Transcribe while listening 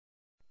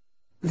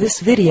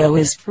This video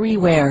is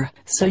freeware,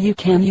 so you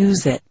can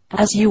use it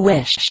as you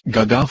wish.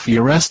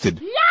 Gaddafi arrested.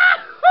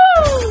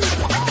 Yahoo!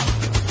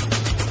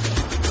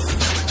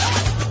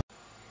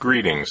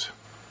 Greetings.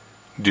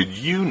 Did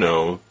you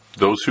know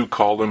those who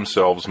call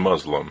themselves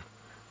Muslim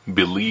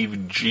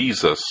believe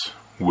Jesus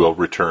will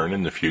return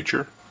in the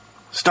future?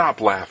 Stop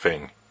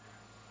laughing.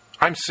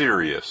 I'm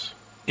serious.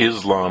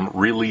 Islam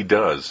really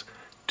does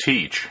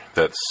teach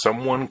that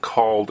someone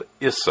called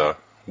Isa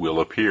will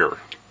appear.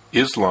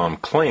 Islam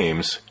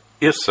claims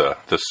Isa,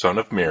 the son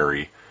of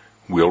Mary,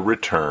 will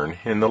return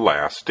in the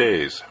last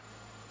days.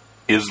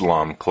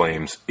 Islam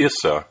claims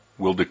Isa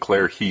will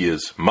declare he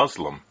is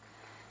Muslim.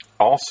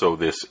 Also,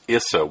 this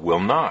Isa will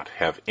not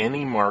have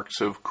any marks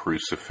of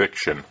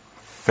crucifixion.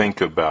 Think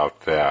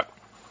about that.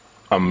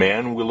 A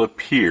man will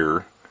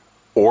appear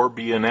or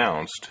be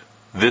announced.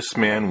 This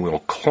man will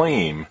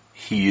claim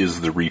he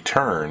is the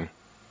return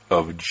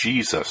of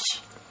Jesus.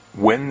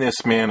 When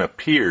this man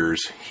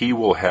appears, he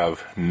will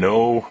have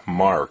no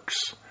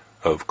marks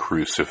of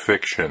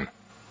crucifixion.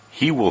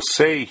 He will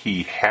say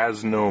he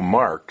has no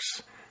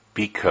marks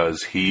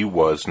because he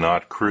was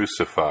not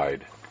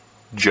crucified.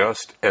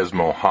 Just as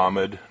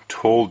Muhammad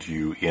told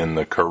you in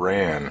the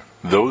Quran,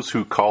 those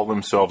who call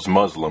themselves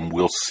Muslim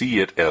will see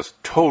it as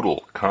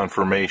total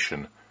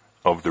confirmation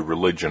of the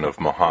religion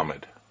of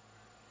Muhammad,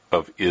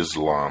 of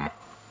Islam.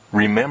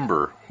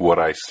 Remember what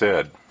I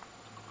said.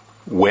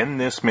 When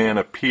this man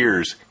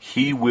appears,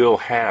 he will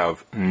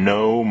have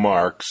no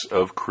marks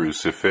of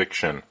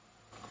crucifixion.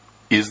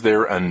 Is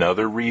there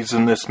another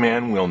reason this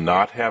man will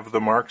not have the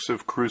marks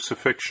of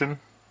crucifixion?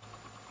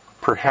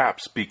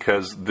 Perhaps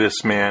because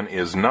this man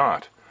is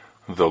not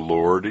the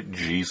Lord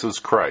Jesus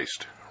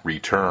Christ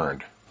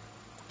returned.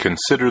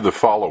 Consider the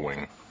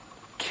following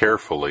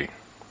carefully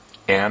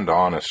and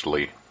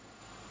honestly.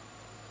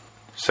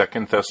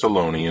 2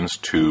 Thessalonians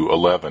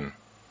 2:11.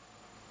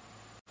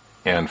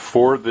 And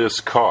for this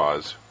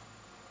cause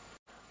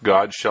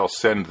God shall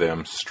send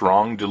them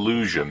strong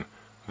delusion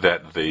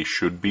that they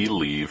should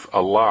believe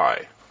a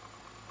lie.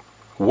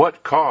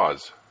 What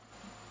cause?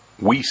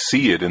 We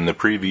see it in the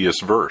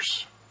previous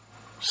verse.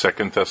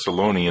 2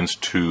 Thessalonians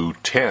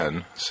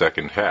 2:10,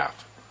 second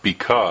half.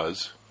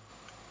 Because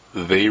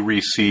they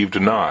received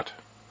not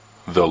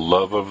the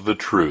love of the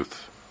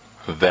truth,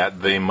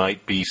 that they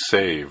might be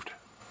saved.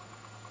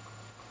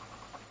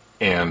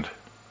 And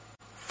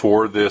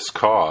for this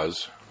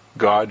cause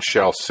God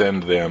shall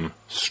send them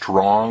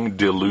strong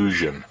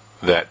delusion,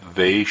 that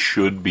they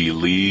should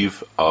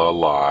believe a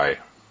lie.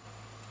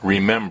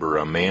 Remember,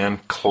 a man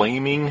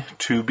claiming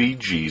to be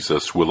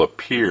Jesus will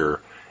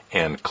appear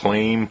and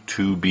claim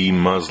to be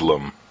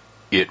Muslim.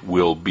 It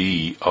will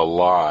be a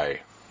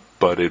lie,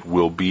 but it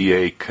will be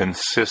a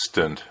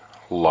consistent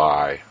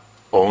lie.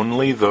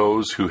 Only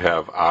those who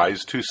have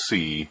eyes to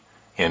see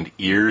and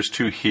ears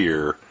to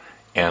hear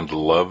and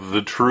love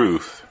the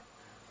truth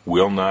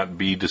will not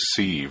be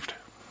deceived.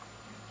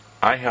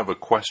 I have a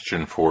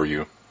question for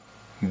you.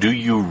 Do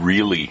you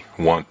really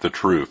want the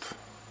truth?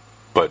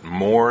 But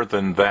more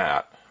than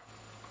that,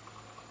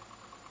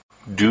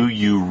 do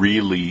you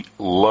really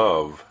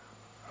love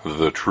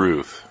the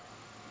truth?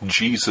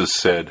 Jesus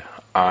said,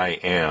 I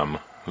am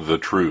the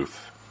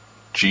truth.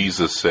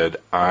 Jesus said,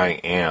 I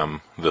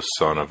am the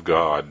Son of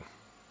God.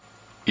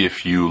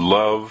 If you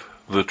love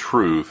the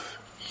truth,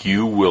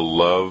 you will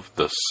love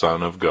the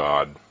Son of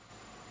God.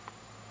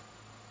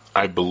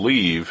 I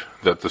believe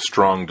that the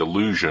strong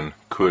delusion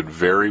could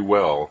very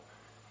well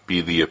be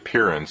the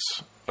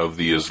appearance of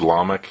the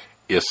Islamic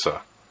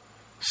Isa,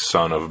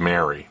 son of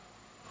Mary.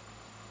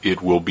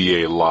 It will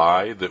be a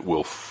lie that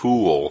will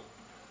fool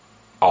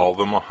all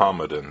the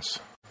Mohammedans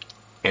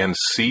and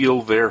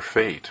seal their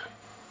fate.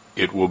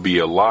 It will be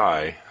a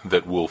lie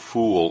that will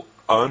fool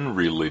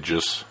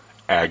unreligious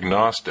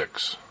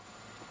agnostics.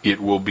 It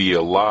will be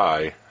a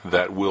lie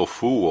that will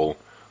fool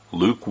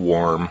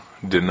lukewarm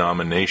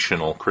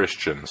denominational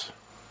Christians.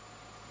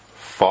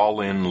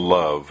 Fall in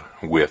love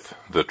with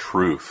the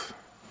truth.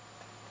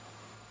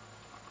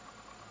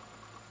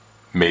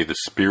 May the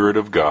Spirit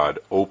of God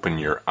open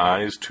your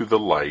eyes to the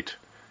light,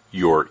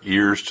 your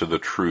ears to the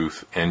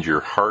truth, and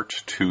your heart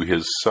to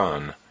His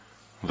Son,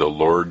 the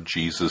Lord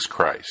Jesus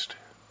Christ.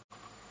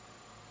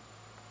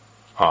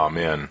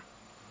 Amen.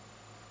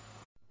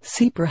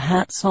 See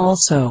perhaps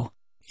also.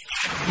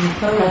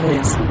 Info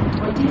evidence,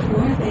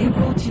 24th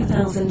April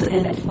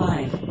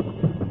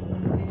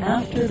 2005.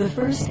 After the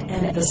first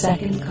and the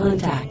second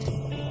contact.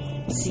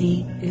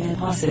 See, if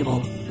possible,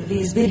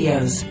 these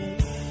videos.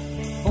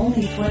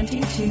 Only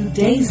 22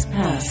 days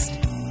passed.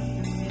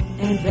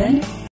 And then